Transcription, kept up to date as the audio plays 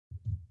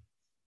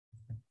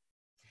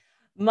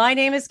My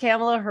name is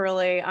Kamala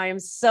Hurley. I am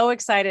so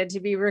excited to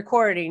be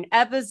recording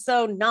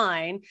episode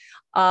 9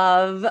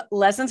 of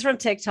Lessons from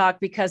TikTok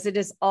because it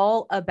is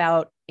all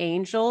about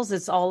angels.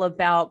 It's all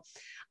about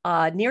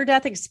near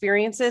death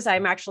experiences.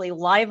 I'm actually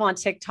live on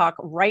TikTok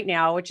right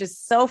now, which is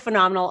so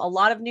phenomenal. A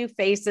lot of new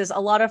faces, a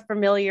lot of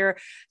familiar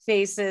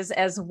faces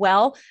as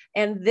well.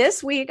 And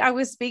this week, I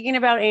was speaking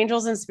about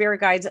angels and spirit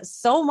guides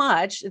so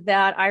much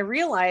that I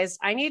realized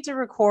I need to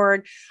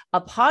record a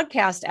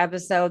podcast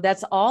episode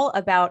that's all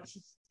about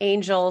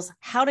angels,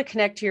 how to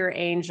connect to your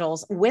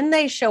angels, when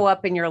they show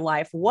up in your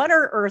life, what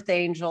are earth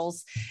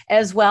angels,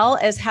 as well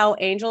as how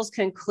angels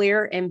can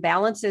clear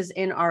imbalances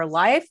in our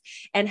life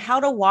and how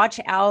to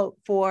watch out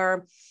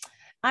for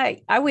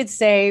I would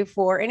say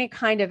for any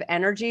kind of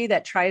energy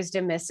that tries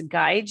to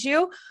misguide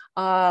you,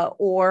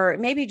 or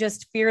maybe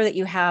just fear that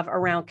you have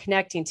around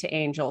connecting to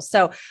angels.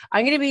 So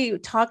I'm going to be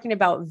talking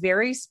about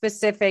very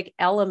specific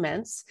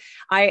elements.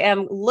 I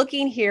am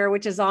looking here,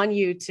 which is on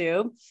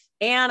YouTube.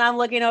 And I'm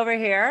looking over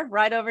here,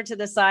 right over to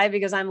the side,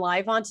 because I'm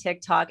live on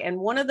TikTok. And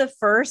one of the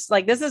first,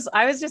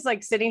 I was just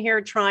like sitting here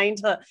trying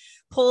to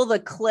pull the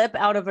clip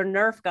out of a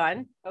Nerf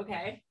gun.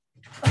 Okay.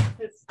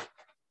 It's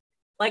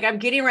like I'm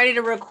getting ready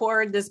to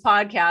record this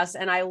podcast,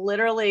 and I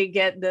literally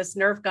get this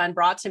Nerf gun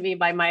brought to me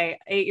by my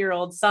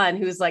 8-year-old son,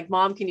 who's like,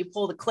 "Mom, can you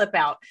pull the clip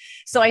out?"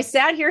 So I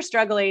sat here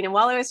struggling. And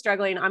while I was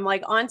struggling, I'm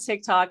like on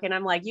TikTok and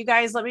I'm like, "You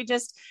guys, let me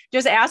just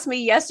ask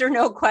me yes or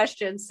no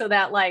questions so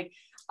that like,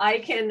 I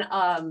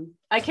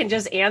can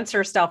just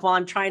answer stuff while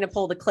I'm trying to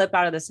pull the clip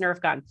out of this Nerf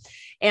gun."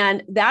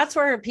 And that's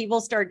where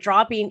people start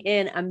dropping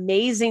in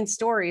amazing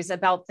stories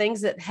about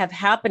things that have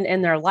happened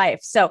in their life.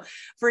 So,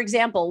 for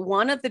example,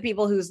 one of the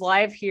people who's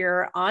live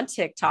here on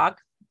TikTok,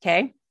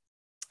 okay,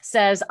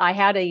 says, "I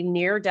had a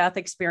near death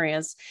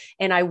experience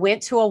and I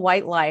went to a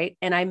white light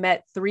and I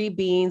met 3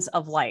 beings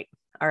of light."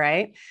 All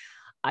right.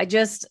 I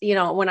just,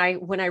 when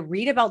I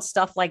read about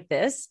stuff like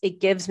this, it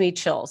gives me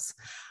chills.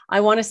 I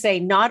want to say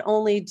not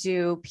only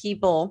do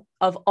people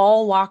of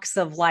all walks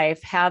of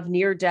life have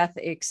near death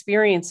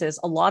experiences,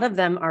 a lot of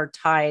them are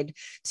tied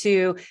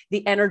to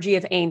the energy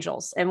of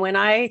angels. And when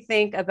I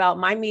think about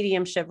my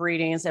mediumship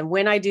readings and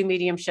when I do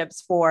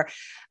mediumships for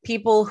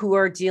people who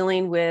are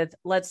dealing with,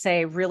 let's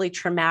say, really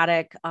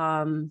traumatic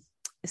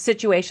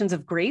situations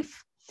of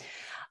grief,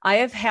 I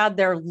have had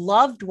their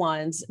loved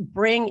ones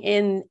bring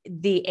in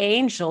the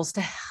angels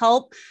to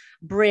help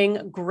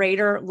bring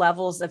greater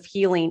levels of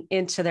healing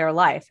into their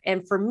life.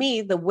 And for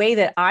me, the way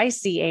that I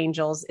see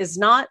angels is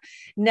not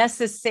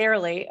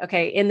necessarily,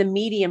 okay, in the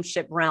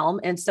mediumship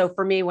realm. And so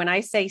for me, when I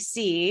say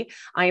see,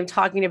 I am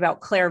talking about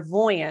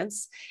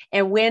clairvoyance.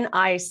 And when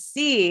I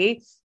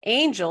see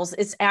angels,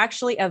 it's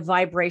actually a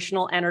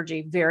vibrational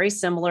energy, very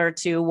similar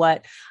to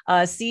what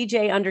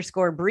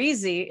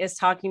CJ_Breezy is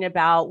talking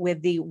about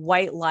with the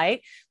white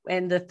light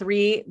and the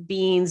 3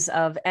 beings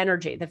of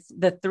energy,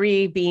 the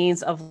 3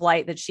 beings of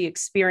light that she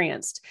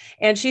experienced.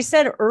 And she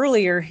said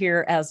earlier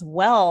here as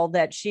well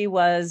that she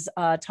was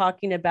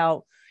talking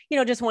about,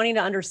 just wanting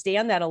to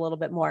understand that a little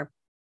bit more.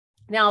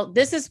 Now,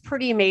 this is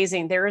pretty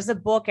amazing. There is a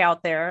book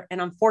out there, and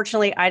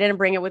unfortunately, I didn't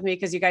bring it with me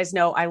because you guys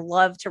know I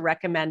love to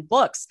recommend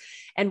books.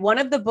 And one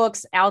of the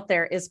books out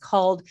there is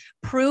called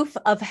Proof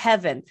of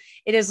Heaven.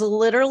 It is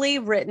literally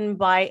written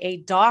by a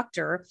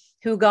doctor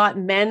who got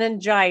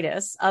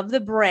meningitis of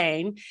the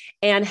brain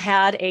and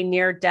had a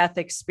near-death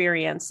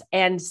experience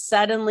and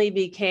suddenly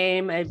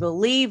became a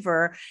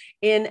believer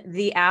in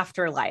the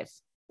afterlife.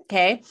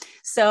 Okay.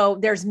 So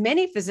there's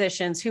many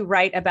physicians who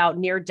write about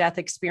near-death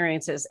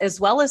experiences, as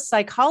well as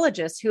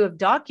psychologists who have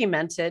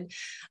documented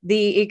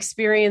the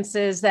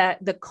experiences,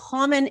 that the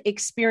common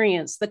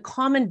experience, the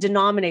common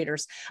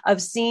denominators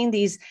of seeing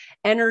these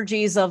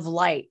energies of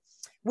light,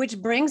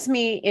 which brings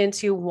me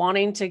into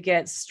wanting to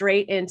get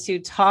straight into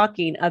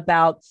talking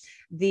about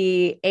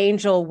the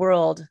angel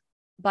world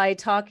by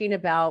talking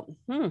about,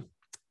 I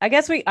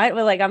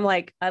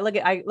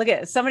look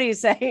at somebody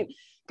saying,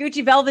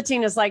 Gucci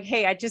Velveteen is like,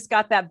 "Hey, I just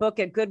got that book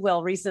at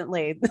Goodwill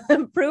recently,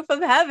 Proof of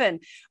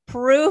Heaven,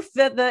 proof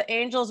that the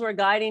angels were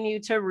guiding you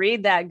to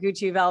read that."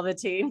 Gucci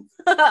Velveteen,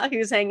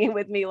 who's hanging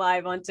with me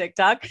live on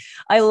TikTok.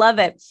 I love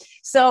it.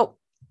 So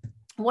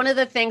one of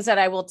the things that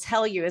I will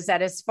tell you is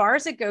that as far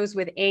as it goes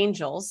with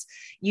angels,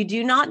 you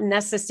do not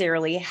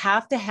necessarily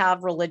have to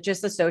have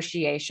religious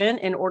association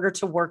in order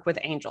to work with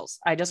angels.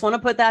 I just want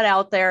to put that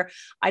out there.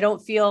 I don't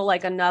feel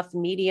like enough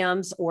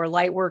mediums or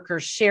light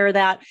workers share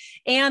that.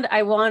 And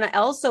I want to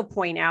also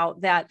point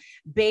out that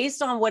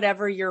based on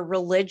whatever your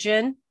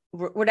religious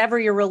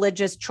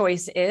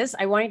choice is,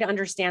 I want you to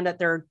understand that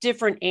there are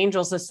different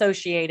angels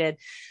associated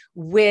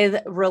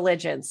with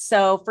religions.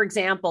 So, for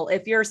example,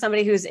 if you're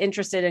somebody who's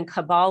interested in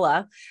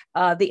Kabbalah,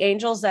 the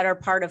angels that are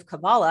part of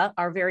Kabbalah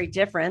are very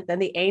different than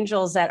the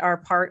angels that are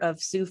part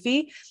of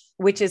Sufi,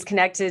 which is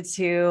connected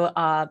to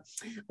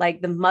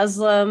like the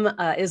Muslim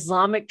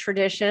Islamic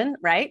tradition,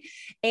 right?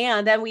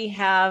 And then we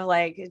have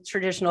like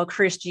traditional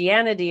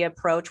Christianity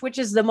approach, which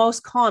is the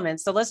most common.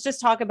 So let's just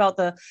talk about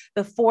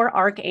the four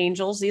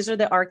archangels. These are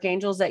the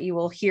archangels that you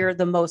will hear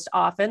the most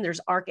often.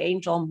 There's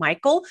Archangel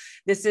Michael.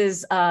 This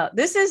is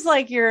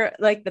like your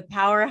like the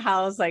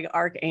powerhouse like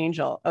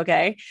archangel,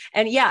 okay?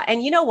 And yeah,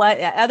 and you know what?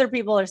 Other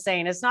people are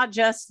saying it's not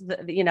just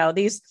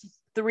these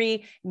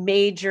three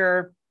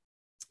major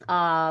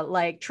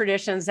like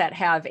traditions that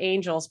have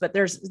angels, but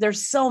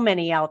there's so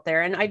many out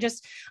there. And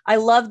I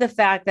love the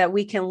fact that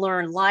we can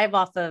learn live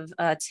off of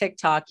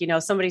TikTok.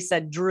 Somebody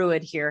said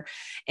druid here,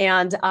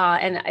 and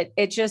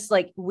it just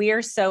like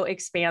we're so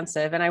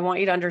expansive. And I want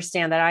you to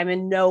understand that I'm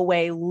in no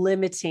way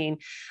limiting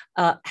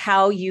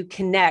how you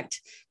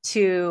connect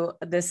to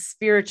the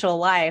spiritual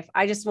life.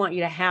 I just want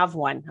you to have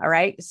one. All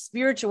right.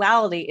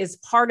 Spirituality is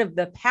part of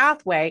the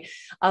pathway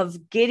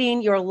of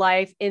getting your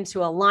life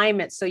into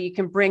alignment so you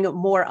can bring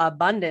more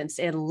abundance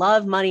in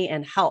love, money,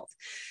 and health.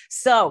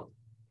 So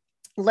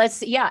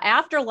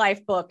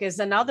Afterlife book is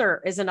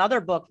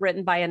another book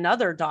written by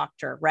another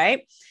doctor,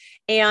 right?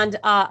 And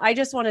I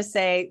just want to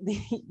say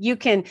you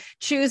can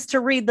choose to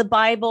read the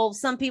Bible.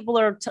 Some people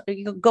are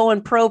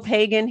going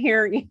pro-pagan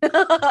here.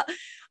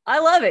 I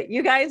love it.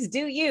 You guys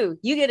do you.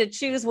 You get to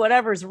choose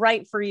whatever's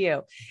right for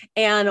you.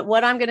 And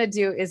what I'm going to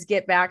do is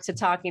get back to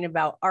talking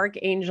about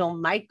Archangel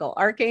Michael.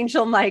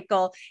 Archangel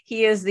Michael,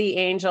 he is the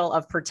angel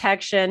of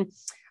protection.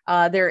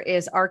 There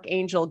is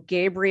Archangel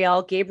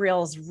Gabriel.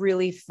 Gabriel is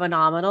really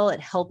phenomenal at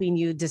helping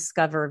you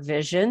discover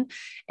vision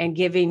and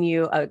giving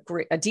you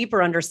a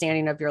deeper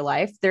understanding of your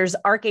life. There's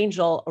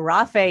Archangel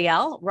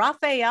Raphael.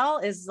 Raphael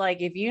is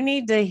like, if you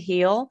need to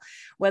heal,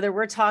 whether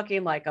we're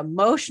talking like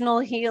emotional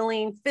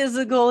healing,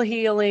 physical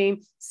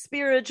healing,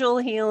 spiritual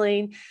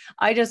healing,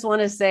 I just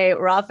want to say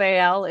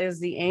Raphael is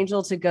the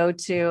angel to go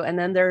to. And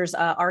then there's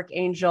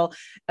Archangel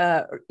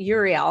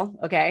Uriel.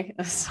 Okay.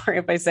 Sorry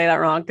if I say that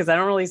wrong, because I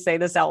don't really say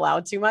this out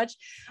loud too much.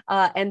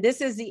 And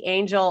this is the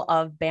angel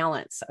of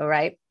balance. All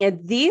right.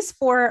 And these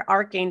four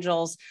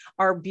archangels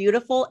are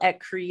beautiful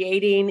at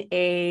creating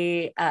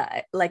a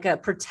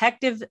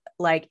protective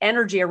like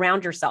energy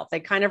around yourself. They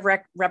kind of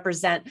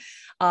represent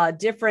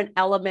different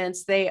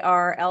elements. They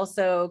are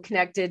also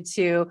connected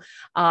to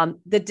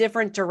the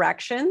different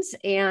directions.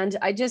 And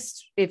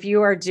if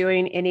you are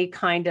doing any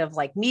kind of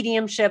like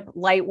mediumship,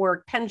 light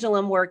work,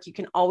 pendulum work, you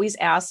can always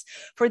ask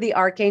for the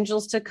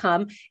archangels to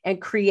come and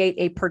create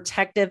a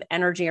protective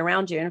energy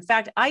around you. In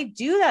fact, I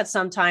do that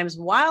sometimes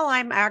while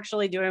I'm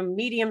actually doing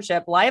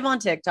mediumship live on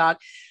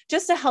TikTok,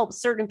 just to help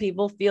certain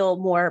people feel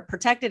more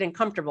protected and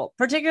comfortable,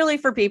 particularly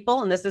for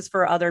people, and this is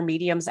for other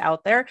mediums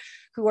out there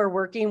who are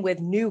working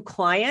with new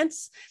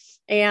clients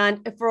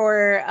and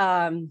for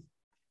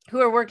who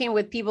are working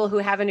with people who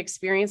haven't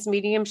experienced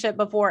mediumship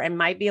before and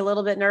might be a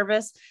little bit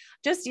nervous.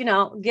 Just,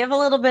 give a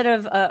little bit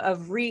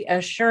of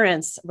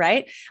reassurance,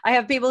 right? I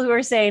have people who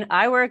are saying,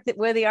 I work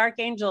with the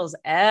archangels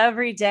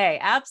every day.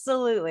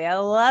 Absolutely. I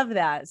love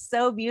that.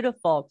 So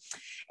beautiful.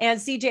 And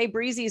CJ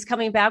Breezy is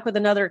coming back with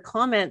another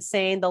comment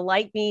saying the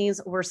light beings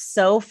were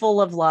so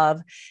full of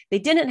love. They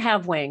didn't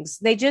have wings.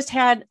 They just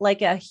had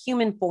like a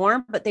human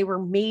form, but they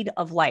were made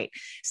of light.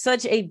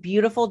 Such a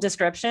beautiful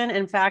description.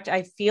 In fact,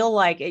 I feel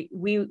like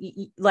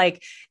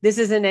this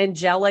is an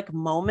angelic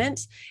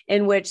moment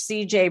in which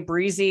CJ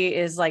Breezy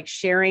is like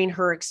sharing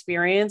her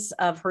experience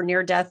of her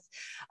near-death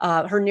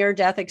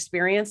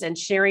experience and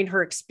sharing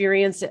her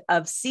experience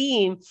of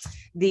seeing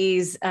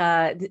these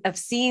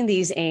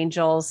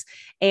angels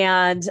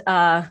and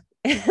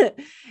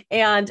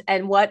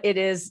and what it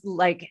is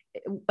like,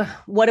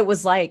 what it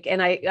was like.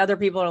 And other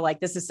people are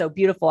like, this is so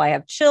beautiful. I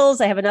have chills.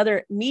 I have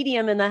another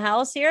medium in the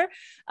house here.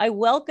 I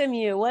welcome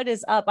you. What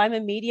is up? I'm a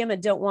medium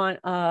and don't want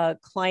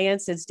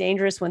clients. It's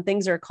dangerous when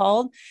things are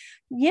called.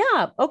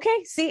 Yeah.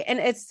 Okay. See, and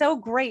it's so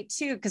great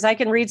too, because I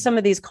can read some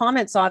of these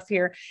comments off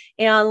here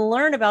and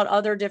learn about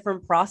other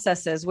different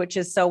processes, which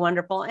is so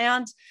wonderful.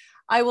 And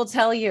I will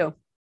tell you,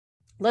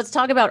 let's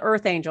talk about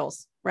earth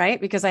angels,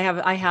 right? Because I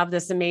have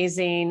this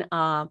amazing,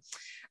 I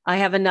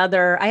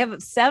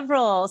have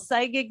several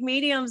psychic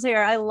mediums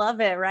here. I love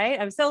it, right?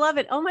 I so love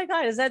it. Oh my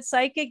God, is that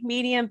psychic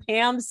medium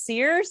Pam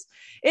Sears?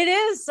 It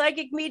is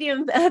psychic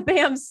medium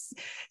Pam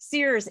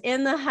Sears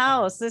in the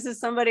house. This is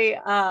somebody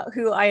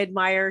who I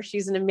admire.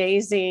 She's an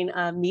amazing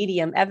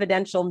medium,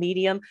 evidential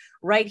medium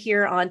right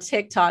here on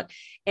TikTok.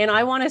 And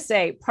I want to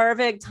say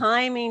perfect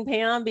timing,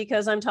 Pam,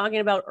 because I'm talking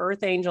about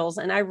earth angels.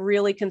 And I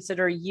really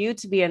consider you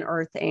to be an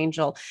earth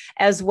angel,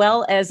 as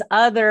well as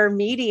other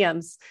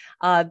mediums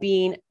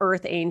being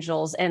earth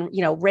angels and,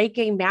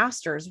 Reiki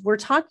masters. We're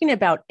talking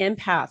about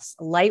empaths,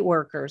 light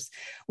workers.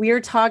 We are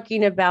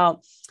talking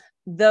about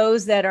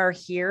those that are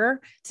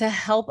here to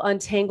help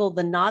untangle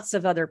the knots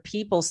of other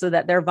people so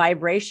that their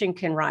vibration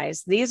can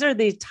rise. These are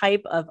the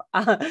type of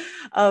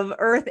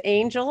earth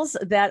angels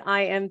that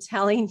I am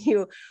telling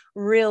you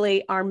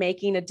really are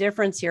making a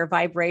difference here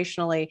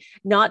vibrationally,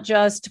 not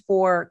just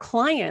for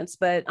clients,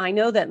 but I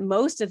know that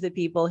most of the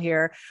people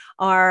here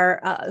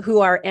are who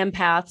are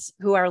empaths,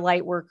 who are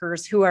light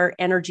workers, who are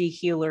energy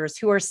healers,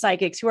 who are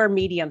psychics, who are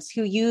mediums,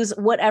 who use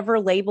whatever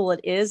label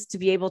it is to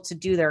be able to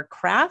do their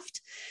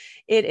craft.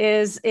 It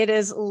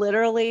is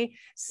literally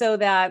so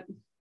that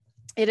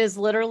it is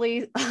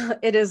literally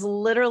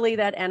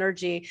that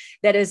energy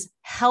that is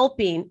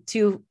helping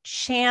to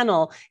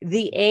channel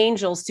the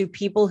angels to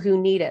people who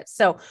need it.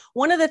 So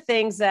one of the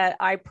things that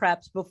I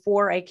prepped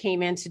before I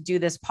came in to do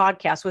this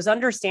podcast was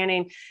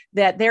understanding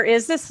that there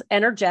is this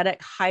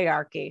energetic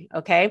hierarchy.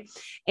 Okay.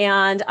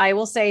 And I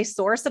will say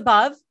source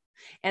above.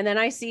 And then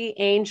I see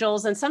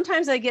angels, and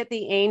sometimes I get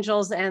the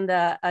angels and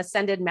the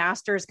ascended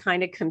masters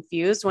kind of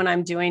confused when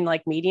I'm doing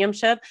like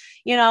mediumship.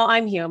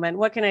 I'm human.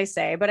 What can I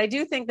say? But I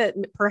do think that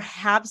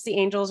perhaps the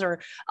angels are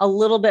a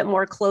little bit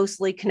more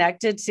closely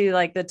connected to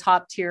like the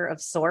top tier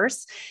of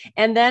source.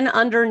 And then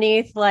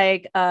underneath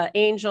like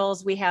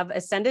angels, we have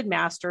ascended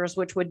masters,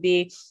 which would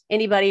be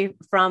anybody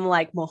from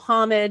like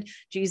Muhammad,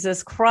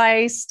 Jesus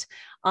Christ,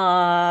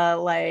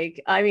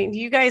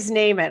 you guys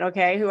name it.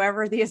 Okay.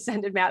 Whoever the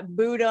ascended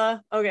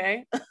Buddha.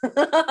 Okay.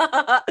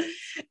 And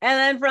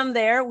then from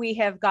there, we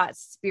have got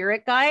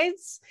spirit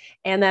guides,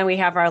 and then we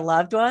have our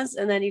loved ones.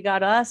 And then you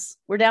got us.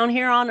 We're down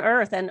here on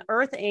earth, and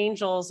earth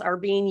angels are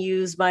being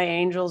used by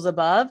angels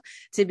above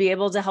to be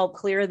able to help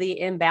clear the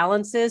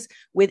imbalances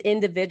with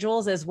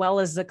individuals as well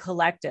as the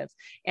collective.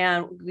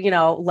 And,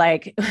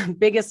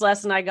 biggest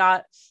lesson I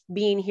got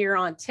being here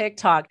on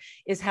TikTok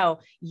is how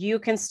you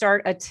can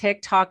start a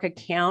TikTok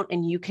account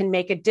and you can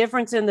make a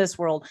difference in this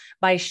world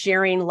by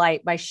sharing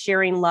light, by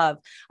sharing love.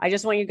 I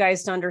just want you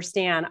guys to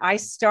understand, I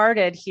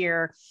started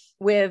here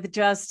with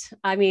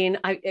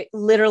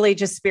literally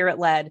just spirit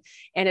led.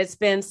 And it's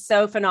been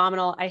so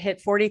phenomenal. I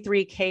hit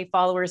 43K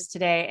followers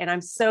today. And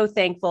I'm so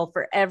thankful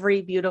for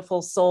every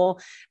beautiful soul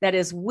that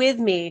is with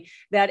me.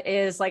 That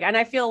is like, and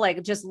I feel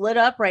like just lit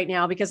up right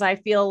now because I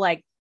feel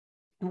like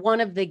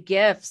one of the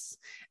gifts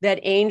that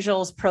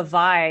angels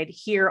provide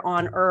here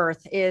on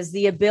earth is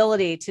the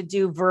ability to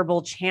do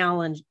verbal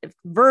channeling.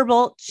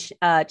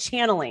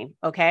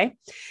 Okay.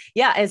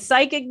 Yeah. As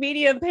psychic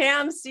medium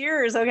Pam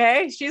Sears.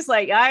 Okay. She's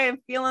like, I am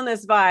feeling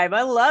this vibe.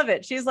 I love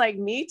it. She's like,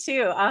 me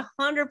too.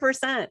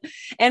 100%.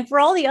 And for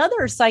all the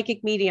other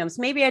psychic mediums,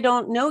 maybe I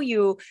don't know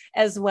you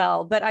as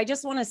well, but I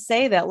just want to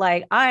say that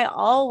like, I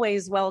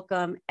always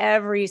welcome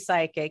every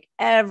psychic,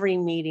 every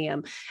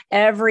medium,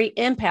 every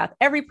empath,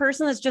 every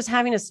person that's just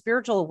having a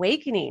spiritual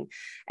awakening.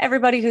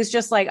 Everybody who's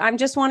just like, I'm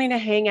just wanting to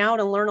hang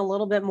out and learn a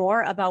little bit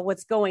more about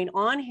what's going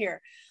on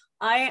here.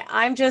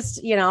 I'm just,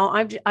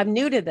 I'm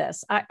new to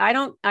this. I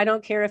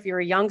don't care if you're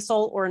a young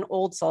soul or an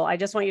old soul. I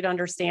just want you to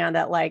understand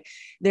that like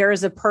there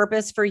is a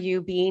purpose for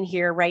you being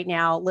here right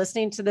now,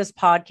 listening to this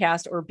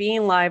podcast or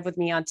being live with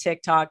me on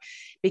TikTok,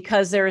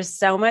 because there is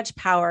so much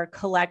power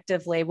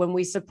collectively when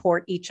we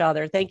support each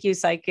other. Thank you,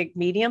 psychic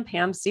medium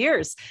Pam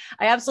Sears.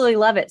 I absolutely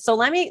love it. So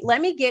let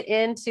me get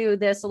into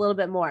this a little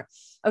bit more.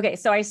 Okay.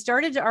 So I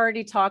started to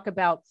already talk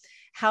about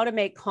how to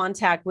make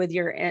contact with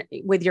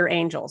your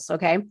angels.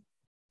 Okay.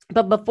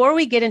 But before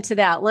we get into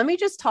that, let me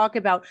just talk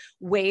about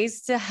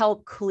ways to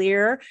help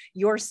clear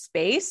your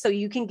space so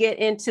you can get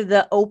into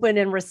the open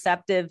and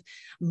receptive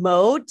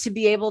mode to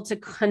be able to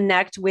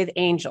connect with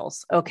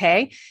angels.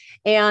 Okay.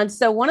 And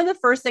so one of the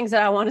first things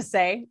that I want to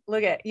say,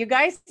 look at you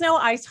guys know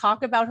I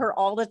talk about her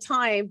all the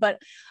time,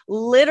 but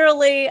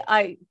literally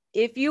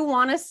if you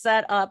want to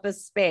set up a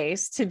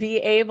space to be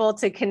able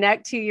to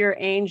connect to your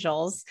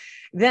angels,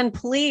 then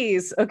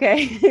please,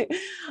 okay.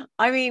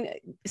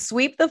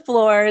 Sweep the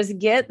floors,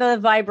 get the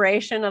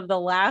vibration of the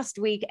last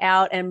week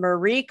out and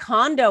Marie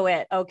Kondo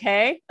it.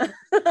 Okay.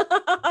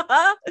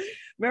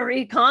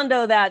 Marie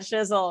Kondo that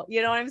shizzle.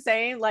 You know what I'm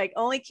saying? Like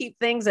only keep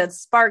things that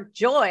spark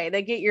joy,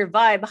 that get your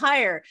vibe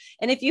higher.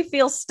 And if you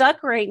feel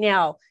stuck right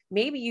now,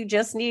 maybe you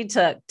just need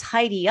to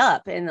tidy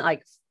up and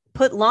like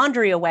put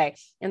laundry away.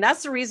 And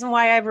that's the reason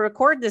why I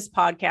record this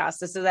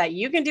podcast, is so that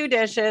you can do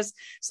dishes,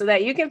 so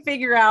that you can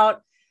figure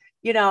out,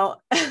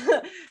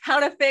 how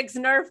to fix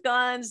Nerf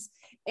guns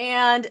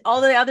and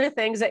all the other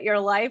things that your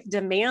life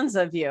demands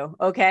of you.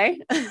 Okay.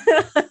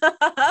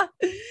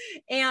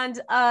 And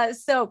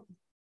so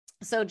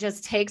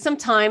just take some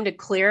time to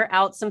clear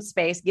out some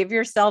space, give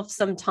yourself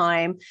some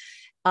time.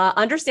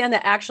 Understand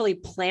that actually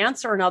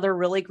plants are another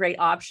really great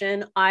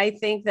option. I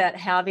think that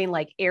having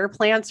like air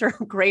plants are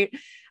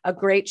a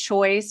great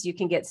choice. You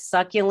can get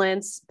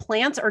succulents.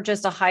 Plants are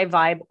just a high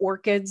vibe.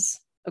 Orchids.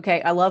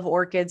 Okay. I love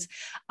orchids.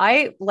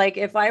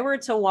 If I were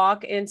to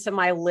walk into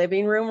my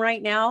living room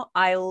right now,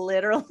 I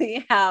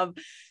literally have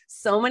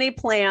so many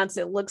plants.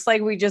 It looks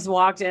like we just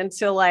walked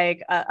into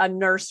like a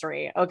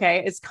nursery.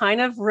 Okay. It's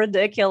kind of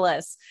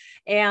ridiculous.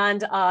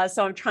 And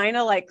so I'm trying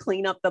to like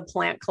clean up the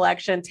plant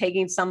collection,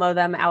 taking some of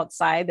them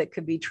outside that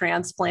could be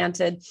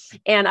transplanted.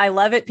 And I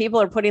love it.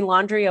 People are putting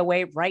laundry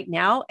away right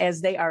now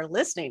as they are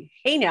listening.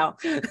 Hey, now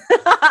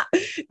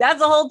that's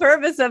the whole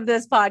purpose of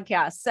this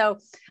podcast. So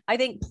I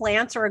think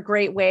plants are a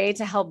great way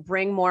to help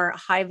bring more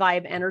high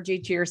vibe energy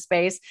to your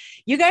space.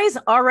 You guys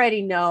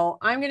already know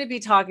I'm going to be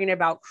talking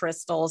about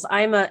crystals.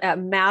 I'm a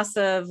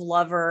massive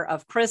lover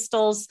of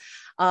crystals.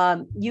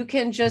 You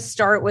can just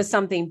start with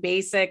something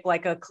basic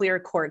like a clear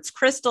quartz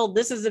crystal.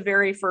 This is the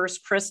very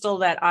first crystal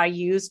that I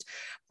used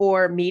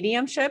for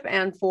mediumship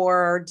and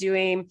for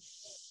doing,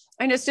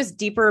 and it's just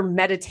deeper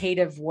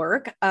meditative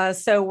work.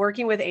 So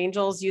working with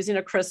angels using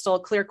a crystal,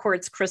 clear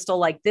quartz crystal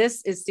like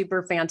this is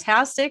super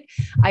fantastic.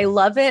 I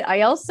love it.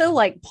 I also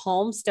like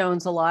palm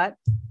stones a lot.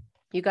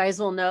 You guys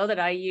will know that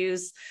I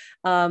use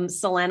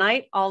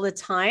selenite all the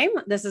time.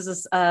 This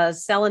is a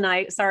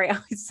selenite. Sorry,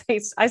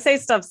 I say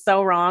stuff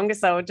so wrong,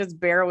 so just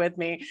bear with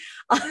me.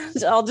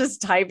 I'll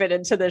just type it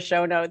into the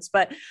show notes.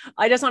 But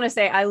I just want to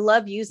say I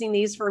love using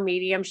these for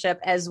mediumship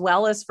as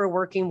well as for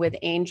working with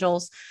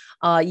angels.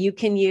 You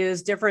can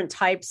use different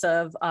types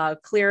of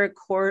clear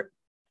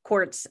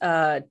quartz,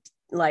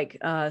 like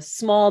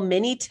small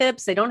mini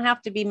tips. They don't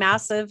have to be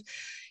massive.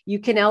 You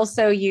can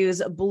also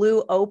use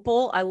blue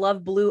opal. I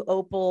love blue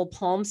opal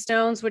palm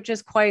stones, which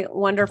is quite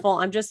wonderful.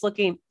 I'm just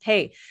looking,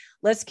 hey,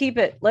 let's keep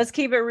it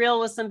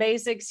real with some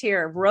basics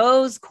here.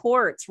 Rose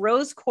quartz.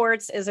 Rose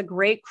quartz is a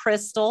great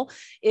crystal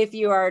if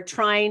you are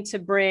trying to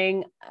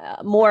bring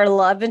more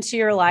love into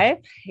your life.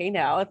 Hey,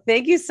 now,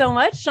 thank you so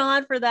much,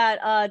 Sean, for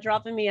that,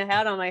 dropping me a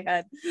hat on my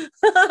head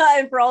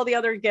and for all the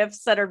other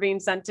gifts that are being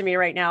sent to me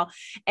right now.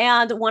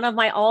 And one of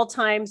my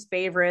all-time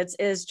favorites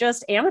is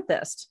just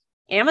amethyst.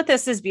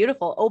 Amethyst is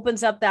beautiful,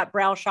 opens up that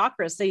brow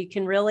chakra so you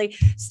can really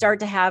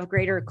start to have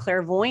greater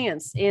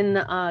clairvoyance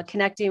in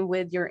connecting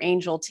with your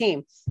angel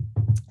team.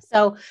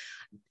 So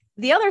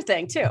the other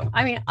thing too,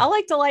 I mean, I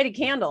like to light a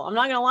candle. I'm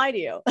not going to lie to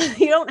you.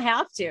 You don't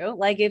have to.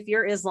 Like if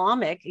you're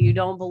Islamic, you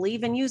don't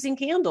believe in using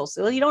candles.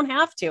 So you don't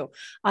have to.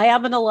 I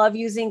happen to love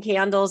using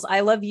candles.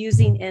 I love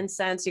using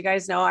incense. You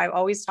guys know I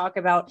always talk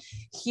about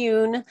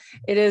Hune.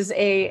 It is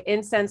a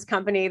incense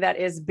company that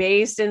is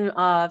based in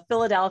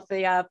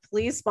Philadelphia.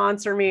 Please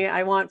sponsor me.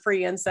 I want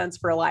free incense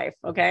for life.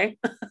 Okay.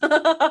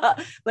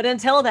 But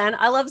until then,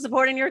 I love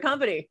supporting your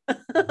company.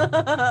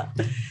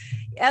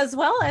 As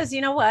well as, you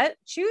know what,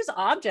 choose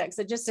objects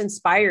that just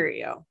inspire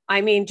you.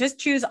 I mean, just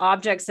choose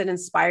objects that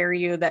inspire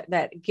you,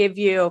 that give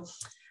you,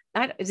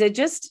 it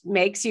just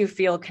makes you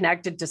feel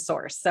connected to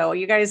source. So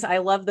you guys, I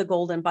love the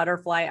golden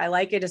butterfly. I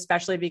like it,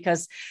 especially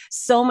because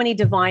so many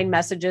divine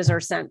messages are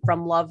sent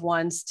from loved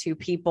ones to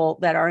people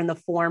that are in the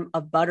form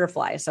of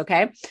butterflies.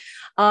 Okay.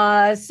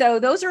 So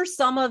those are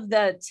some of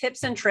the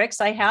tips and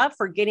tricks I have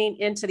for getting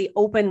into the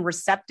open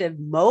receptive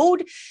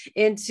mode,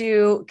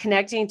 into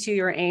connecting to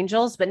your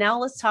angels. But now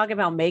let's talk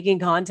about making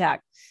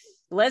contact.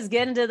 Let's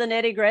get into the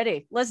nitty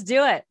gritty. Let's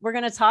do it. We're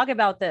going to talk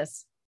about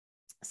this.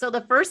 So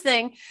the first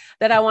thing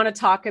that I want to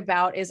talk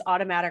about is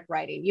automatic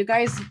writing. You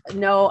guys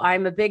know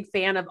I'm a big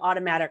fan of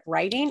automatic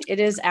writing. It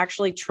is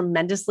actually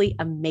tremendously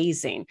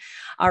amazing.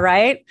 All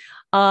right.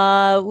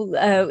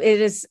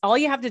 It is, all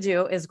you have to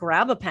do is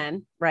grab a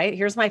pen, right?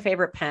 Here's my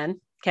favorite pen.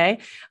 Okay.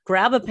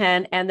 Grab a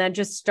pen and then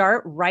just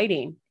start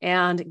writing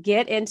and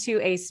get into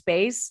a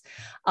space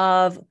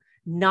of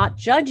not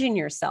judging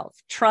yourself,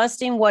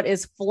 trusting what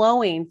is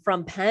flowing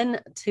from pen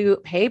to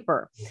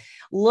paper.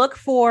 Look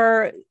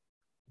for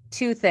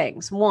two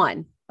things.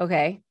 One,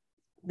 okay,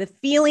 the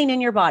feeling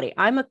in your body.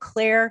 I'm a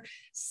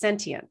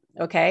clairsentient.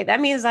 Okay. That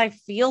means I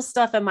feel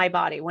stuff in my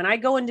body. When I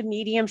go into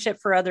mediumship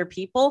for other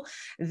people,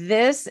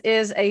 this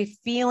is a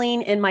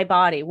feeling in my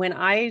body.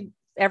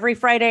 Every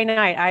Friday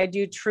night, I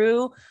do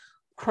true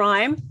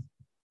crime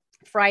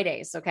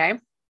Fridays. Okay.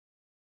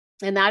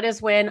 And that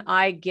is when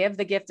I give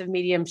the gift of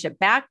mediumship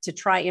back to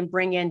try and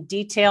bring in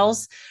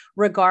details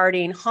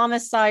regarding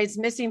homicides,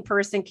 missing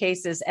person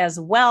cases, as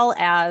well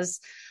as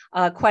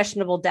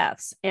questionable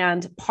deaths.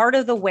 And part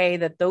of the way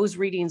that those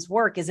readings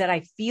work is that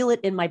I feel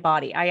it in my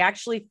body. I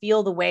actually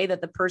feel the way that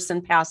the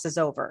person passes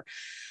over,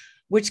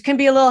 which can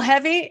be a little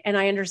heavy. And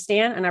I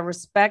understand and I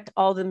respect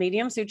all the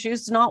mediums who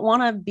choose to not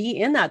want to be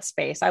in that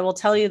space. I will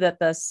tell you that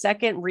the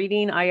second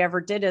reading I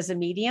ever did as a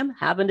medium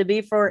happened to be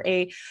for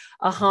a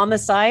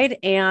homicide.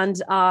 And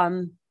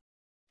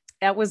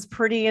that was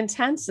pretty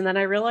intense. And then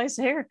I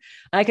realized, here,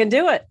 I can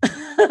do it.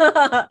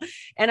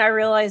 And I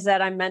realized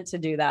that I'm meant to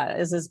do that.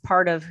 This is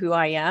part of who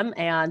I am.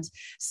 And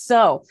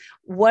so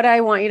what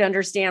I want you to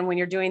understand when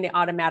you're doing the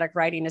automatic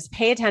writing is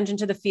pay attention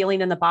to the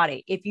feeling in the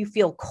body. If you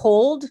feel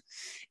cold,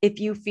 if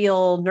you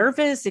feel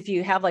nervous, if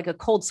you have like a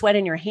cold sweat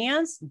in your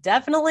hands,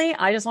 definitely,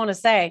 I just want to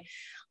say,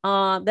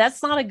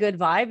 that's not a good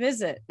vibe,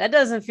 is it? That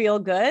doesn't feel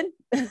good.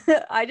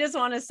 I just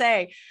want to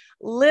say,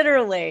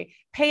 literally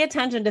pay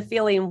attention to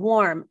feeling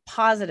warm,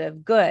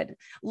 positive, good.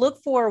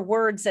 Look for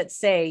words that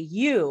say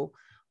you,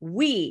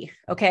 we.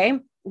 Okay.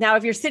 Now,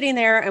 if you're sitting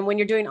there and when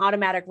you're doing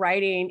automatic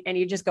writing and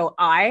you just go,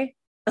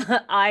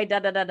 I da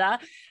da da da.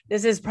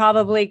 This is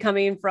probably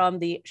coming from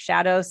the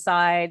shadow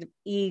side,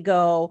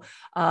 ego.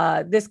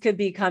 This could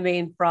be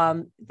coming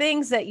from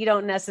things that you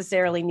don't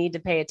necessarily need to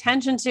pay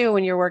attention to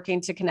when you're working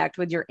to connect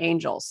with your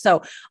angels.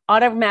 So,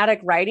 automatic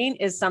writing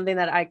is something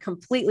that I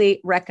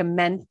completely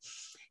recommend.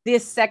 The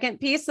second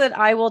piece that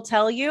I will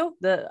tell you,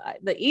 the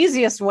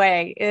easiest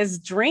way is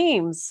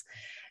dreams.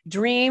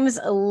 Dreams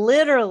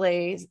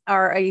literally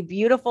are a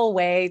beautiful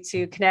way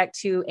to connect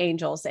to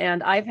angels.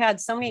 And I've had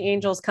so many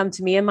angels come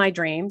to me in my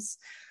dreams.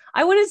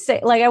 I wouldn't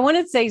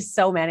say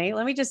so many.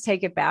 Let me just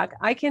take it back.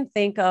 I can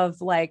think of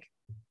one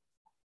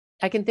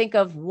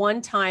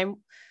time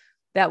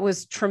that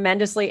was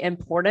tremendously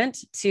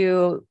important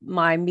to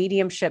my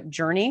mediumship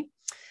journey.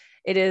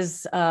 It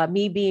is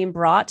me being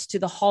brought to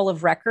the Hall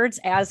of Records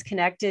as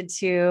connected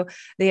to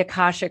the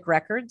Akashic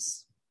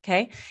Records.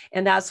 Okay.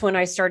 And that's when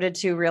I started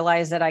to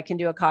realize that I can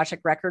do Akashic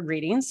record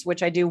readings,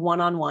 which I do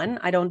one-on-one.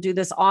 I don't do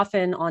this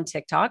often on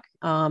TikTok.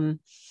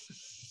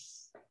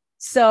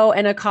 So,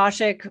 an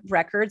Akashic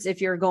records,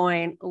 if you're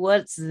going,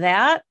 what's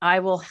that? I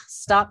will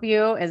stop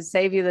you and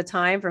save you the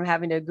time from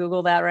having to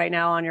Google that right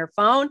now on your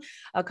phone.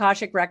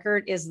 Akashic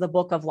record is the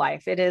book of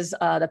life. It is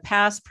the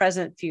past,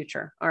 present,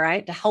 future. All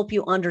right. To help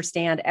you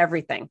understand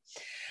everything.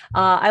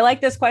 I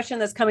like this question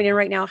that's coming in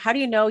right now. How do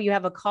you know you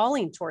have a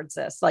calling towards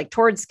this, like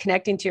towards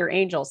connecting to your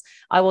angels?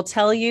 I will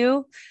tell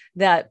you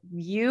that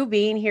you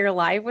being here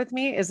live with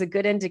me is a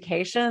good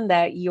indication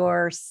that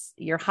your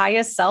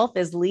highest self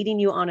is leading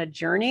you on a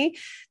journey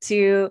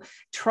to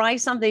try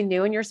something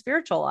new in your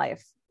spiritual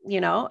life.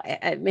 You know,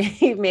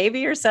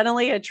 maybe you're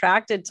suddenly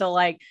attracted to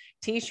like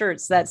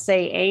t-shirts that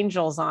say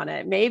angels on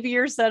it. Maybe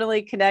you're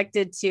suddenly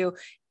connected to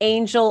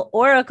angel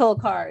oracle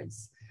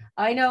cards.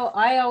 I know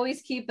I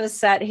always keep a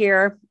set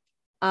here.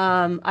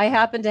 I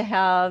happen to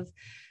have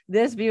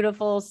this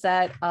beautiful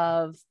set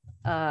of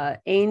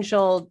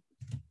angel.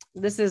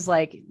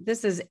 I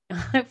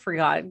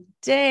forgot.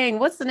 Dang,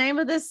 what's the name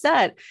of this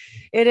set?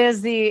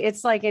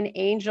 It's like an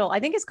angel. I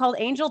think it's called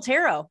Angel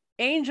Tarot.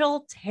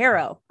 Angel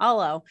Tarot.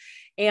 Hello.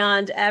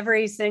 And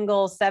every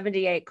single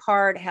 78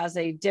 card has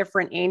a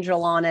different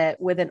angel on it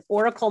with an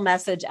oracle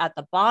message at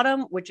the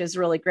bottom, which is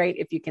really great.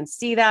 If you can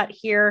see that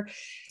here,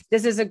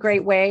 this is a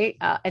great way.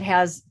 It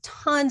has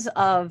tons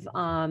of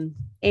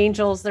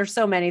angels. There's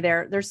so many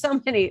there. There's so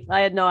many.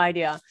 I had no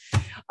idea.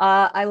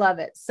 I love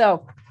it.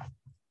 So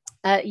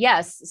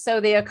yes. So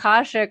the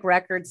Akashic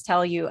records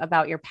tell you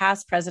about your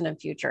past, present, and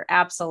future.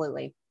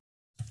 Absolutely.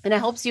 And it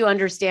helps you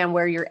understand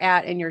where you're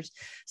at in your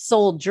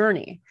soul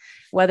journey,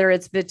 whether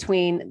it's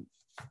between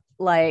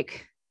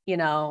like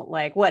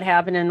what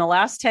happened in the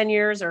last 10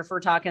 years, or if we're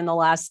talking the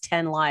last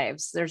 10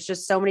 lives. There's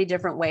just so many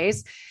different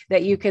ways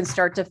that you can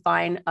start to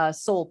find a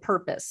soul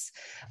purpose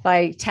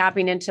by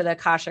tapping into the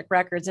Akashic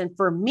records. And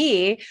for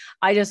me,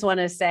 I just want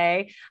to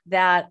say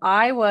that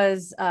I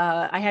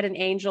had an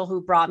angel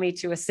who brought me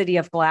to a city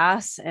of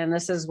glass. And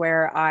this is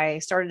where I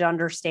started to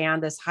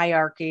understand this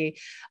hierarchy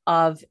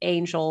of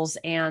angels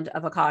and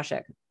of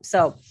Akashic.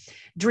 So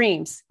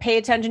dreams, pay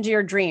attention to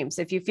your dreams.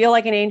 If you feel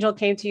like an angel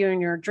came to you in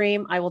your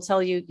dream, I will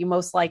tell you, you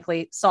most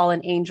likely saw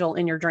an angel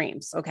in your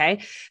dreams.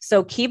 Okay.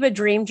 So keep a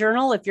dream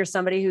journal if you're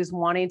somebody who's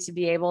wanting to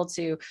be able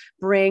to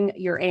bring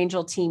your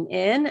angel team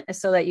in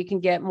so that you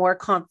can get more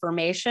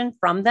confirmation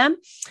from them.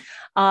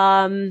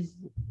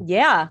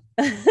 Yeah.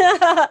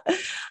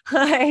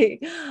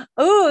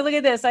 Oh, look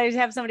at this. I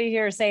have somebody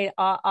here saying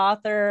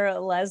author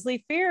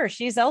Leslie Fear.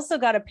 She's also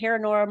got a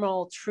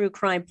paranormal true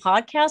crime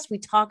podcast. We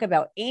talk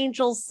about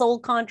angels, soul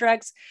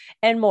contracts,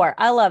 and more.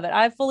 I love it.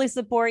 I fully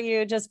support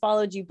you. Just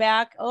followed you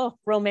back. Oh,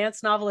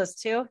 romance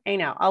novelist too. Hey,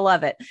 now I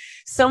love it.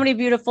 So many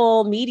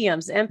beautiful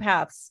mediums,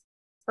 empaths,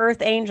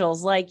 earth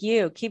angels like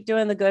you. Keep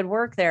doing the good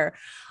work there.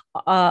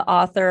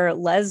 Author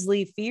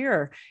Leslie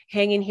Fear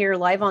hanging here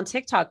live on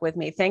TikTok with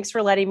me. Thanks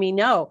for letting me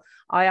know.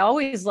 I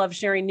always love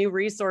sharing new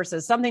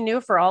resources, something new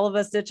for all of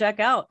us to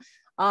check out.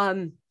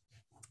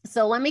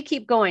 So let me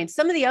keep going.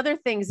 Some of the other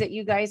things that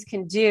you guys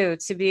can do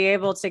to be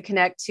able to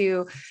connect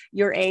to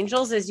your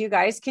angels is you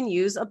guys can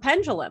use a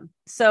pendulum.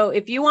 So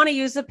if you want to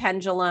use a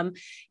pendulum,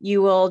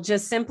 you will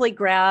just simply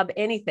grab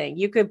anything.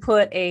 You could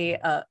put a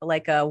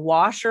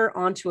washer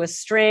onto a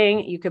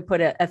string. You could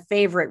put a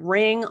favorite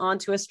ring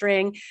onto a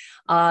string.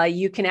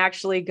 You can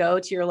actually go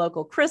to your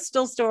local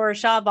crystal store,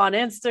 shop on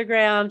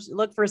Instagram,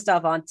 look for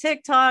stuff on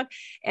TikTok,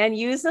 and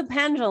use the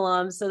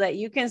pendulum so that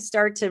you can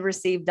start to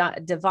receive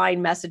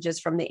divine messages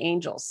from the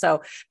angels.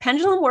 So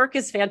pendulum work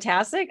is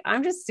fantastic.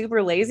 I'm just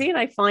super lazy, and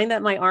I find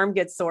that my arm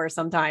gets sore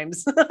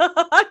sometimes.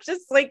 I'm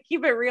just like,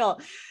 keep it real.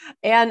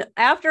 And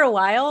after a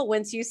while,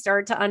 once you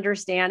start to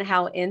understand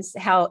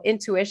how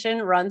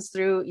intuition runs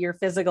through your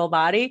physical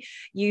body,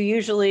 you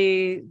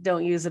usually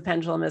don't use a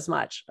pendulum as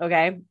much.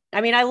 Okay.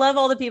 I mean, I love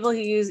all the people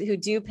who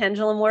do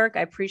pendulum work.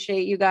 I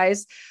appreciate you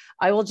guys.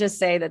 I will just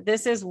say that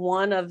this is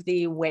one of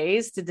the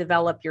ways to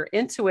develop your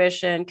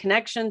intuition,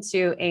 connection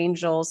to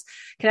angels,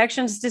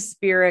 connections to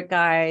spirit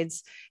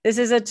guides. This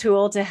is a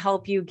tool to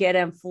help you get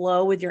in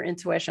flow with your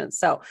intuition.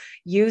 So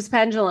use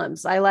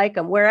pendulums. I like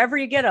them wherever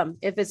you get them.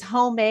 If it's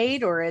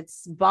homemade or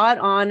it's bought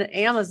on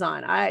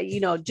Amazon,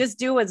 just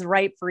do what's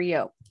right for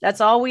you.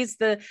 That's always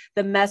the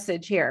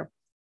message here.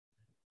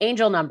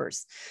 Angel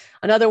numbers.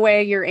 Another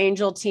way your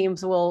angel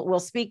teams will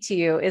speak to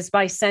you is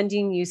by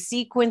sending you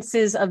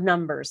sequences of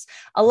numbers: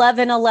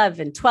 11,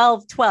 11,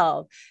 12,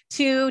 12,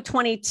 2,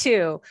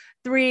 22,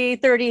 3,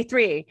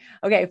 33,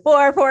 okay,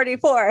 4,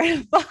 44,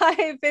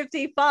 5,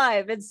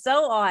 55, and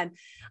so on.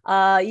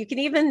 You can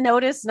even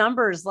notice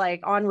numbers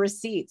like on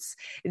receipts.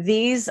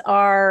 These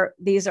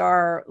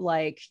are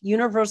like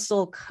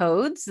universal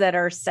codes that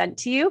are sent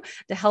to you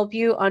to help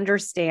you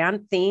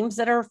understand themes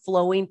that are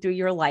flowing through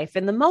your life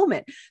in the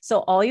moment. So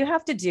all you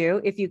have to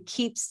do, if you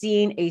keep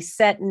seeing a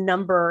set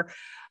number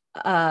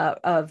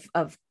of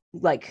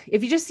like,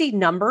 if you just see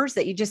numbers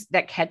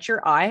that catch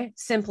your eye,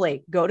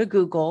 simply go to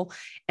Google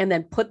and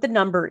then put the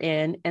number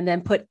in and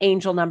then put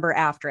angel number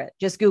after it.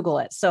 Just Google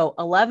it. So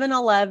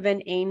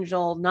 1111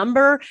 angel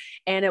number,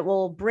 and it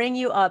will bring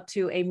you up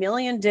to a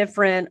million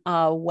different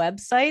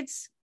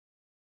websites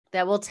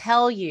that will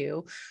tell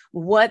you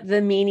what the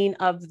meaning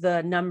of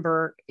the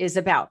number is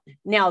about.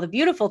 Now, the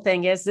beautiful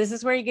thing is, this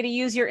is where you're going to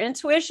use your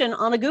intuition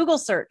on a Google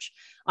search.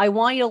 I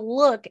want you to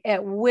look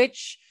at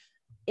which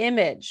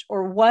image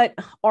or what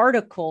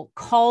article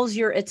calls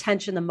your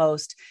attention the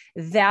most.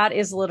 That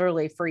is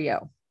literally for you.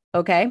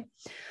 Okay.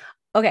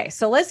 Okay.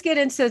 So let's get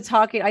into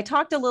talking. I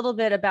talked a little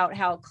bit about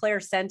how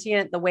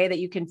clairsentient, the way that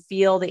you can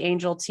feel the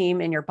angel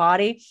team in your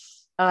body.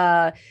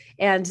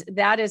 And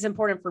that is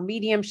important for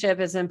mediumship,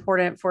 is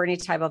important for any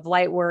type of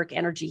light work.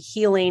 Energy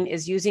healing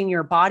is using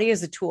your body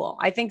as a tool.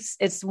 I think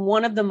it's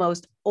one of the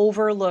most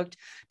overlooked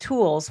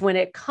tools when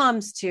it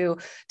comes to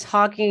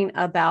talking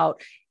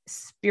about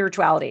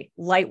spirituality,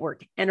 light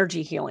work,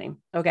 energy healing.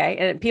 Okay.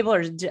 And people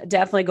are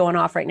definitely going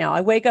off right now.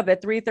 I wake up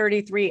at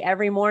 3:33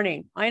 every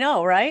morning. I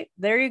know, right?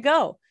 There you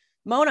go.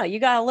 Mona, you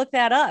got to look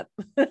that up.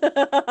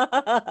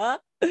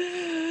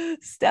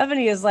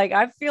 Stephanie is like,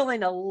 I'm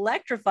feeling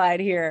electrified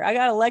here. I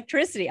got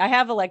electricity. I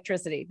have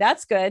electricity.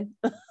 That's good.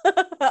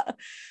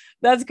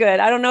 That's good.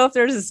 I don't know if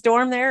there's a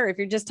storm there, or if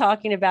you're just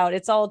talking about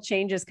it's all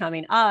changes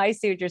coming. I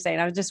see what you're saying.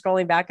 I was just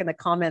scrolling back in the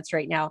comments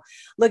right now.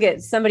 Look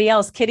at somebody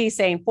else, Kitty,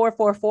 saying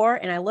 444.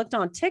 And I looked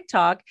on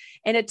TikTok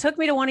and it took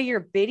me to one of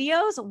your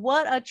videos.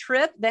 What a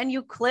trip. Then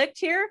you clicked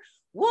here.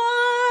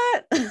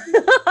 What?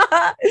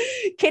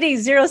 Kitty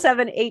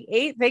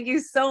 0788. Thank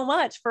you so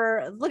much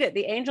for, look at,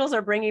 the angels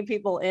are bringing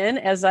people in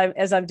as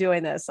I'm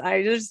doing this.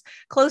 There's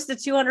close to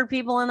 200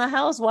 people in the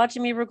house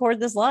watching me record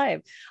this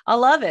live. I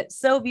love it.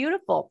 So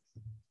beautiful.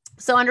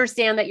 So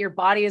understand that your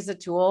body is a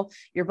tool.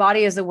 Your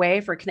body is a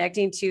way for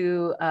connecting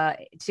to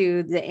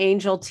the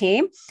angel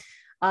team.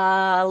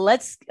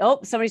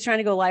 Somebody's trying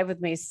to go live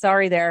with me.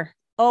 Sorry there.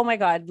 Oh my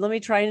God. Let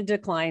me try and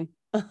decline.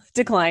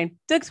 Decline.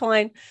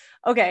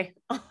 Okay.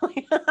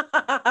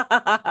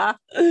 I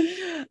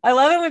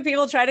love it when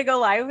people try to go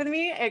live with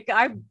me.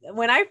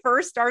 When I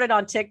first started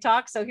on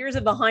TikTok, so here's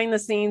a behind the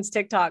scenes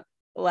TikTok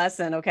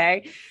lesson.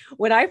 Okay.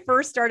 When I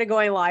first started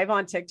going live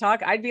on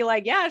TikTok, I'd be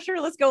like, yeah,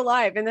 sure, let's go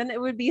live. And then it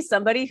would be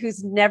somebody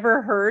who's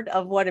never heard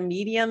of what a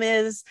medium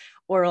is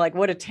or like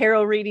what a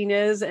tarot reading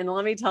is. And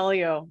let me tell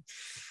you,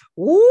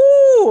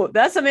 ooh,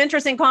 that's some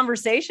interesting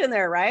conversation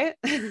there, right?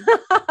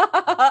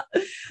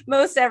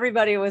 Most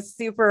everybody was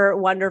super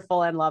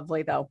wonderful and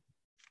lovely, though.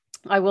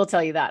 I will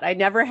tell you that. I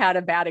never had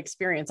a bad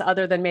experience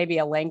other than maybe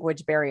a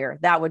language barrier.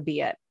 That would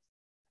be it.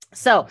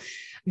 So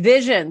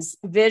visions.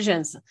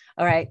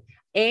 All right.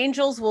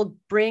 Angels will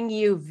bring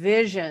you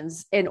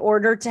visions in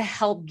order to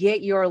help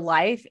get your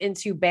life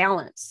into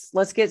balance.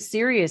 Let's get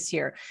serious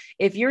here.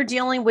 If you're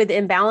dealing with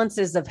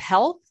imbalances of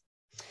health,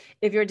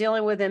 if you're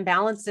dealing with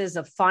imbalances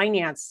of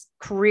finance,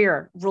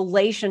 career,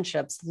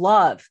 relationships,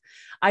 love,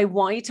 I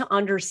want you to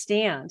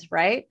understand,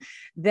 right,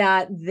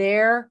 that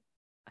they're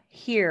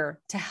here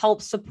to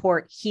help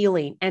support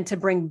healing and to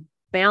bring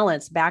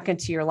balance back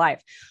into your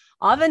life.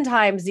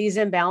 Oftentimes, these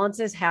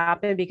imbalances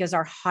happen because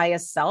our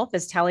highest self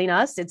is telling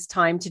us it's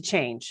time to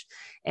change.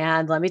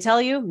 And let me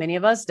tell you, many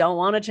of us don't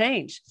want to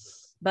change,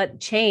 but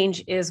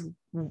change is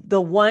the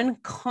one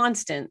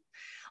constant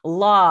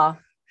law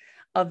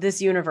of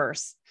this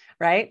universe,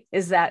 right?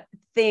 Is that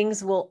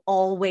things will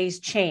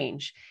always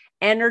change.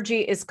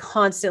 Energy is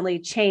constantly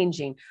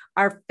changing.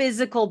 Our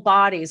physical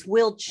bodies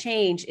will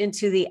change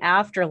into the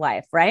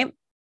afterlife, right?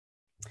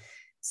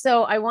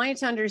 So I want you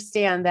to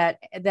understand that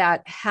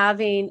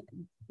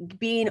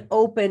being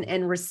open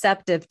and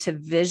receptive to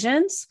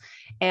visions.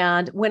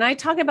 And when I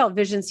talk about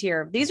visions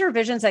here, these are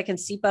visions that can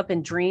seep up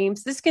in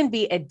dreams. This can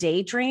be a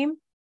daydream,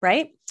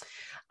 right?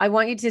 I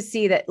want you to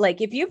see that,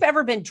 like, if you've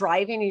ever been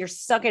driving and you're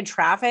stuck in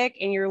traffic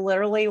and you're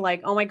literally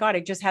like, oh my God, I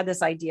just had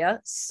this idea.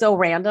 So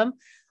random.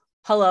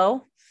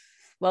 Hello,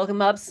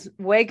 welcome up,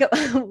 wake up,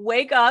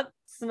 wake up.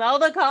 smell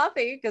the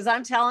coffee, because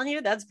I'm telling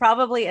you, that's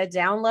probably a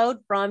download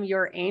from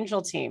your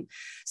angel team.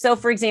 So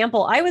for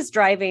example, I was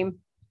driving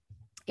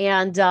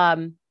and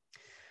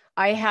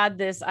I had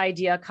this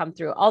idea come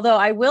through. Although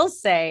I will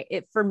say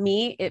it, for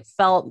me, it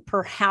felt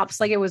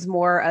perhaps like it was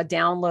more a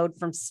download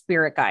from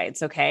spirit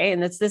guides. Okay.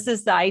 And this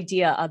is the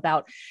idea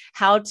about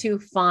how to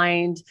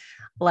find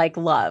like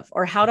love,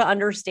 or how to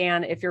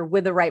understand if you're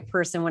with the right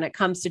person when it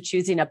comes to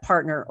choosing a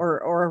partner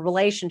or a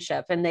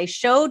relationship. And they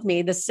showed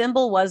me the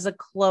symbol was a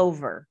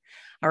clover.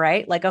 All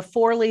right. Like a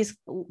four leaf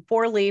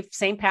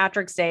St.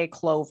 Patrick's Day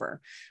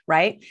clover.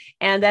 Right.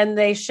 And then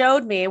they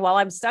showed me while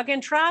I'm stuck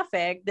in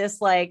traffic,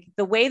 this, like,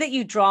 the way that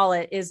you draw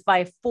it is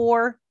by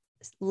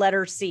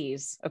 4-letter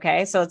C's.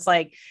 Okay. So it's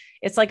like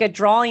a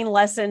drawing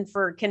lesson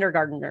for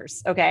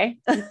kindergartners. Okay.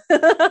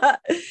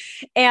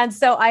 And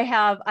so I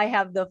have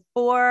the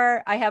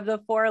 4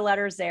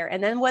 letters there.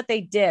 And then what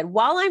they did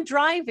while I'm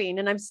driving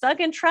and I'm stuck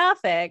in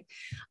traffic,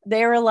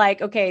 they were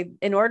like, okay,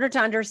 in order to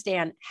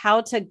understand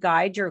how to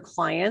guide your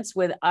clients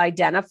with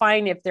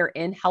identifying if they're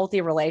in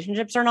healthy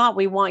relationships or not,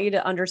 we want you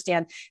to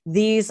understand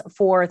these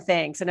 4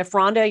 things. And if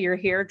Rhonda, you're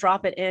here,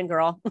 drop it in,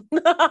 girl.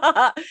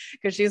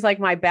 Cause she's like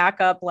my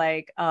backup,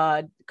 like,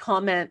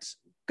 comment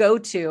go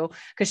to,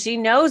 because she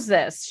knows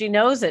this. She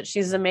knows it.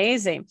 She's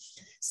amazing.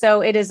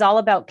 So it is all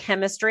about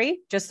chemistry.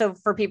 Just so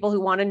for people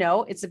who want to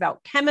know, it's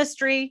about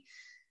chemistry,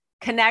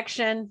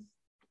 connection,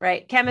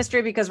 right?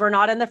 Chemistry, because we're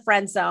not in the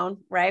friend zone,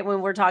 right?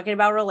 When we're talking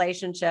about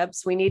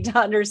relationships, we need to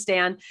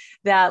understand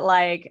that,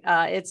 like,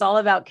 it's all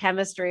about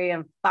chemistry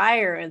and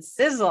fire and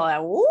sizzle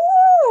and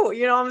woo,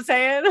 you know what I'm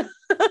saying?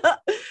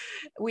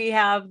 We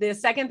have the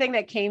second thing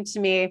that came to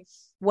me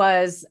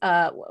was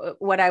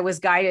what I was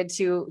guided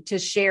to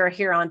share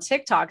here on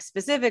TikTok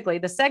specifically.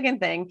 The second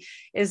thing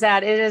is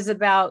that it is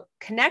about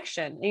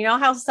connection. You know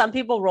how some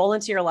people roll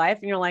into your life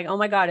and you're like, oh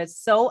my God, it's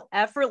so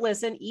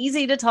effortless and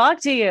easy to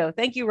talk to you.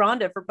 Thank you,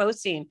 Rhonda, for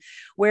posting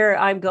where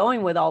I'm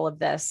going with all of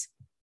this.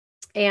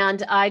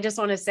 And I just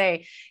want to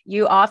say,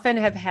 you often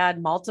have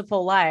had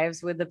multiple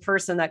lives with the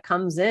person that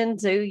comes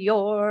into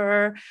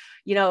your,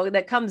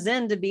 that comes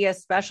in to be a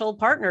special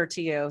partner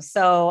to you.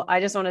 So I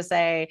just want to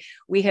say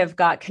we have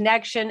got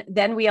connection.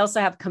 Then we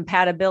also have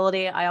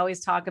compatibility. I always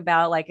talk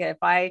about, like, if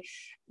I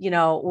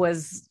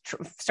was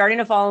starting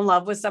to fall in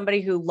love with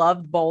somebody who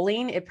loved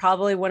bowling, it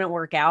probably wouldn't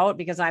work out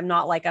because I'm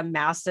not like a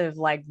massive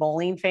like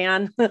bowling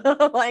fan.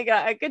 Like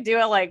I could do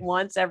it like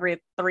once every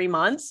 3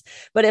 months,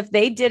 but if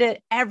they did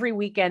it every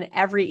weekend,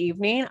 every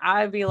evening,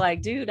 I'd be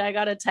like, dude, I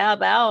got to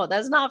tab out.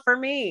 That's not for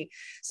me.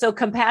 So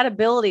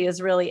compatibility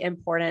is really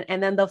important.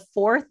 And then the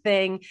fourth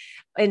thing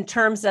in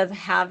terms of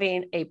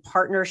having a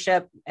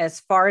partnership, as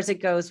far as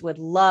it goes with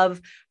love,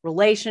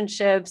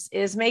 relationships,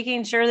 is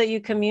making sure that you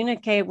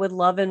communicate with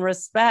love and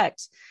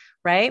respect,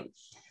 right?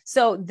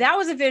 So that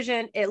was a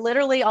vision. It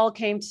literally all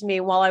came to me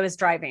while I was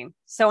driving.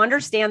 So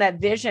understand that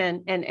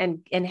vision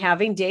and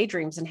having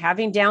daydreams and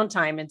having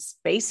downtime and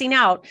spacing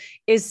out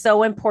is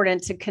so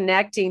important to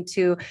connecting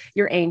to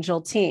your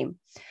angel team.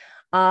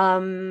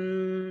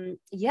 So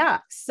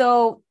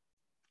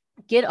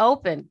get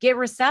open, get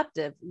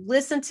receptive,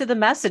 listen to the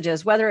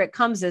messages, whether it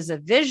comes as a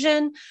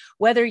vision,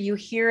 whether you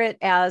hear it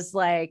as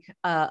like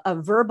a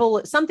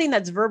verbal, something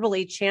that's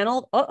verbally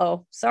channeled.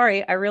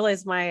 Sorry. I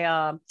realized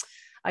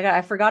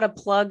I forgot to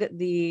plug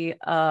the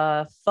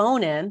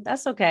phone in.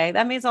 That's okay.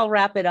 That means I'll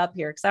wrap it up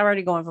here because I'm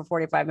already going for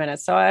 45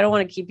 minutes. So I don't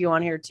want to keep you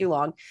on here too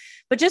long,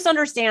 but just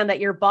understand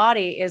that your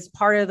body is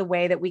part of the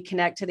way that we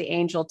connect to the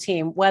angel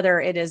team, whether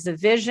it is a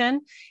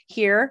vision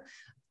here,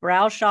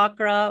 brow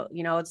chakra,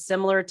 it's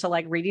similar to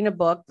like reading a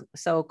book.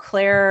 So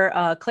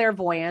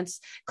clairvoyance,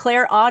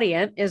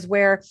 clairaudient is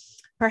where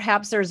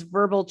perhaps there's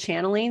verbal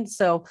channeling.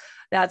 So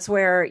that's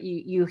where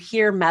you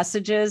hear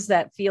messages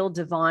that feel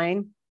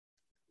divine.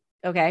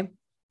 Okay.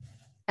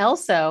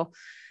 Also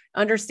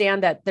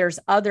understand that there's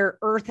other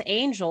earth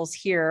angels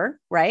here,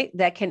 right?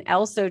 That can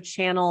also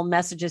channel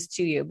messages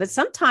to you. But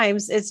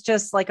sometimes it's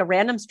just like a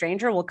random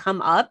stranger will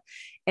come up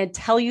and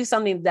tell you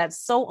something that's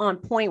so on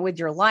point with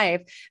your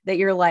life that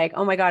you're like,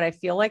 oh my God, I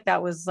feel like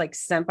that was like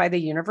sent by the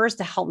universe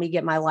to help me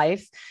get my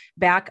life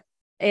back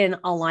in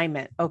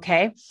alignment.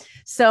 Okay.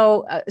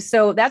 So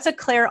that's a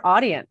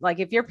clairaudient. Like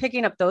if you're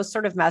picking up those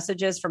sort of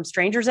messages from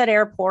strangers at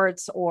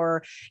airports,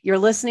 or you're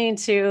listening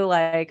to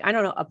like, I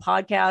don't know, a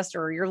podcast,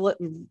 or you're,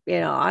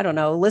 I don't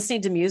know,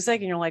 listening to music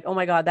and you're like, oh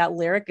my God, that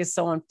lyric is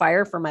so on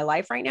fire for my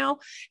life right now.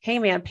 Hey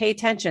man, pay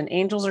attention.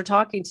 Angels are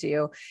talking to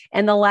you.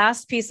 And the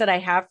last piece that I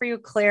have for you,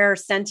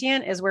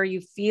 clairsentient, is where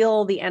you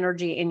feel the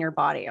energy in your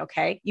body.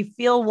 Okay. You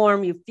feel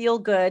warm, you feel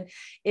good.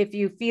 If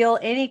you feel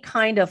any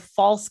kind of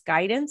false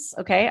guidance,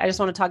 okay, I just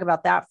want to talk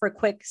about that for a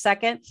quick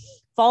second.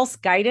 False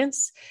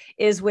guidance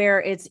is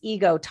where it's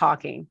ego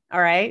talking. All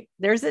right.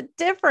 There's a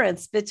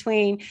difference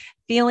between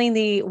feeling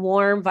the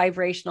warm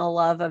vibrational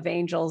love of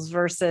angels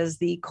versus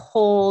the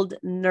cold,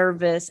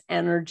 nervous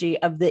energy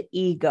of the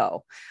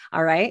ego.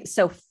 All right.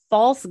 So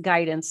false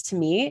guidance to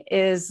me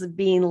is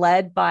being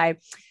led by,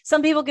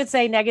 some people could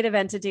say, negative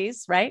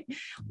entities, right?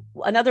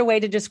 Another way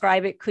to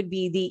describe it could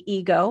be the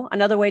ego.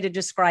 Another way to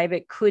describe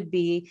it could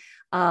be,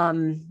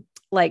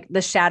 like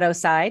the shadow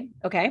side.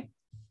 Okay.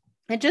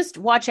 And just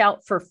watch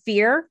out for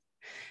fear,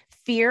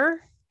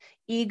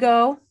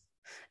 ego,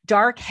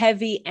 dark,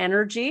 heavy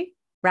energy,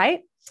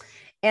 right?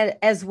 And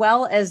as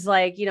well as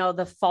like,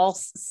 the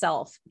false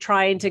self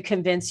trying to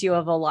convince you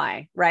of a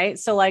lie, right?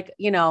 So like,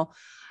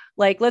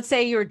 like let's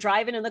say you're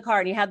driving in the car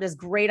and you have this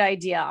great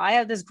idea. I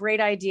have this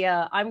great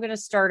idea. I'm going to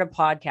start a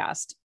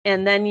podcast.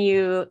 And then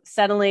you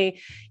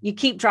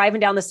keep driving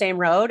down the same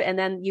road. And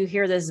then you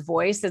hear this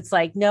voice that's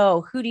like,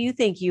 no, who do you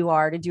think you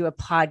are to do a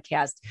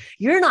podcast?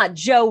 You're not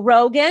Joe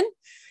Rogan.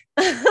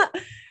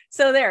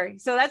 So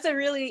that's a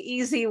really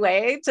easy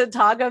way to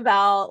talk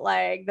about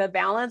like the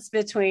balance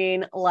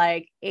between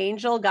like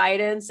angel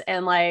guidance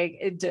and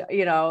like,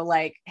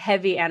 like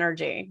heavy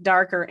energy,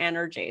 darker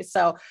energy.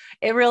 So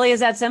it really is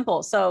that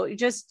simple. So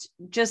just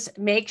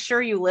make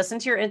sure you listen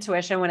to your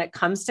intuition when it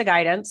comes to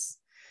guidance.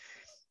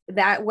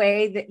 That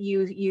way that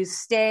you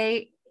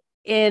stay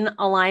in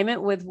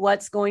alignment with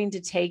what's going to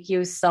take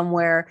you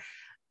somewhere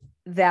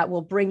that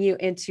will bring you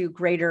into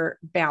greater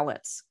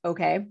balance.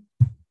 Okay.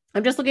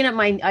 I'm just looking at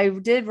I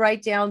did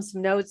write down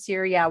some notes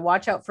here. Yeah.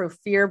 Watch out for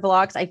fear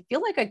blocks. I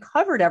feel like I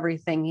covered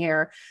everything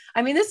here.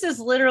 I mean, this is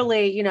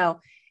literally,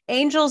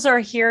 angels are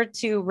here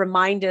to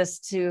remind us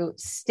to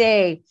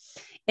stay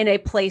in a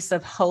place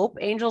of hope.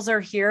 Angels are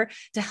here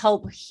to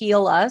help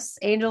heal us.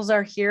 Angels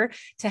are here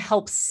to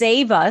help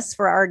save us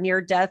for our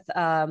near-death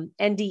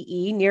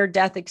NDE,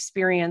 near-death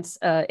experience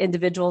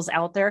individuals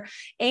out there.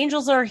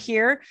 Angels are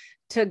here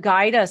to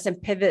guide us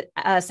and pivot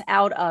us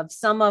out of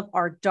some of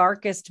our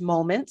darkest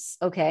moments.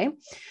 Okay.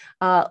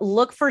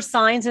 Look for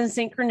signs and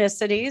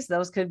synchronicities.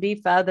 Those could be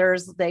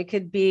feathers. They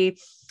could be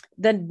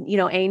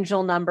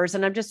angel numbers.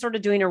 And I'm just sort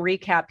of doing a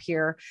recap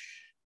here.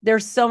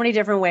 There's so many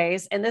different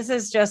ways. And this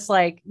was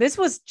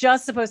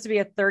just supposed to be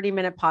a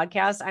 30-minute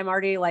podcast. I'm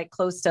already like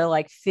close to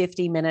like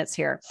 50 minutes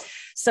here.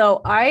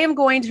 So I am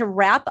going to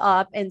wrap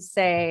up and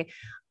say,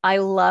 I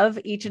love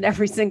each and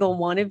every single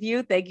one of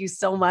you. Thank you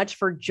so much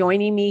for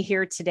joining me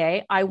here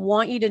today. I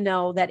want you to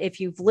know that if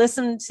you've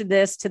listened to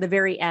this to the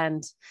very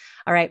end,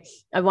 all right,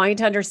 I want you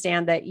to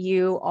understand that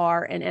you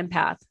are an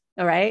empath.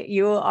 All right.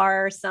 You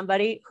are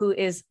somebody who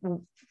is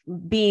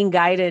being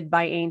guided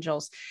by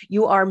angels.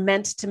 You are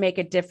meant to make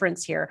a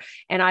difference here.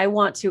 And I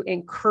want to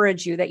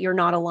encourage you that you're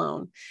not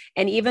alone.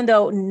 And even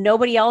though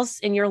nobody else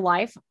in your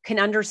life can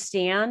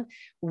understand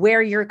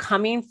where you're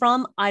coming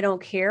from, I don't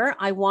care.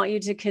 I want you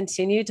to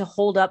continue to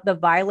hold up the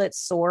violet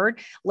sword.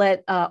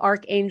 Let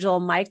Archangel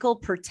Michael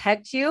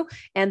protect you,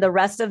 and the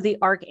rest of the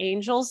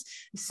archangels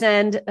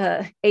send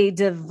a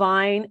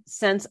divine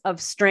sense of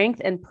strength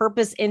and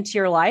purpose into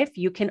your life.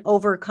 You can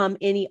overcome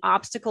any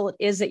obstacle it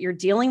is that you're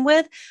dealing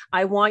with.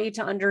 I want you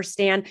to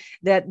understand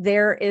that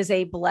there is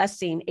a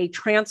blessing, a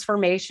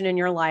transformation in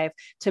your life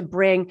to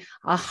bring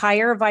a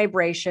higher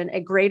vibration,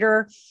 a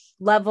greater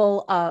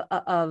level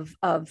of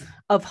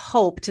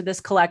hope to this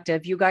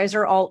collective. You guys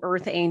are all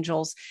earth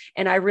angels.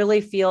 And I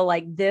really feel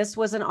like this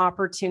was an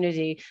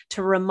opportunity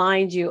to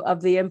remind you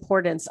of the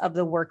importance of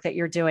the work that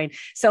you're doing.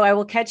 So I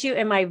will catch you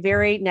in my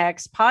very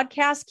next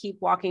podcast. Keep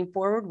walking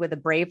forward with a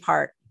brave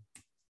heart.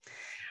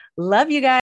 Love you guys.